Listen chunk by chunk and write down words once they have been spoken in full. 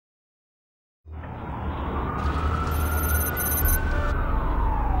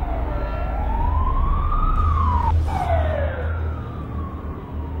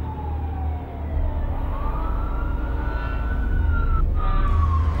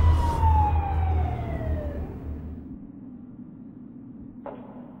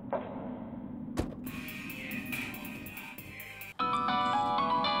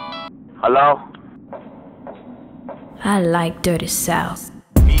Hello? I like Dirty South.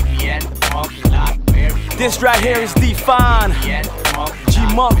 This right here is Define.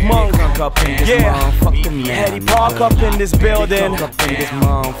 G-Monk, yeah. Eddy park up in this building.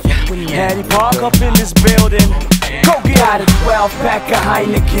 Eddy park up in this building. Go get out a 12-pack of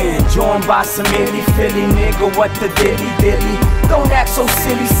Heineken, joined by some illy Philly nigga. What the dilly? Don't act so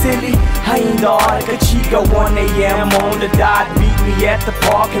silly. I ain't the heart like a Chico. 1 AM on the dot, meet me at the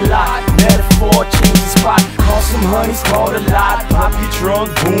parking lot. Metaphor, change the spot. Call some honeys, call the lot. Pop your trunk,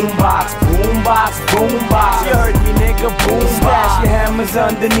 boombox. You heard me, nigga, boombox. Stash your hammers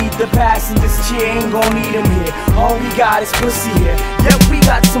underneath the passengers. She ain't gon' need them here. All we got is pussy here. Yeah, we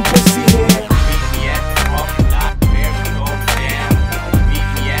got some pussy here.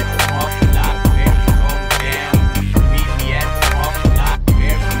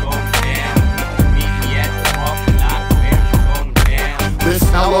 This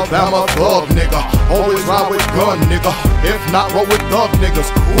Alabama thug nigga, always ride with gun nigga. If not, roll with thug niggas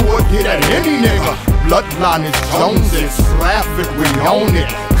who would get at any nigga. Bloodline is Joneses, traffic we own it.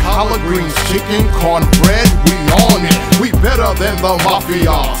 Collard greens, chicken, cornbread, we on it. We better than the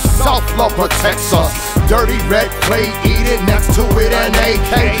mafia, South Love protects us. Dirty red clay, eat it, next to it an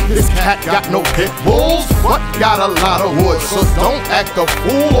AK. This cat got no pit bulls, but got a lot of wood. So don't act a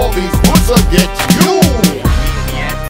fool, all these woods will get you.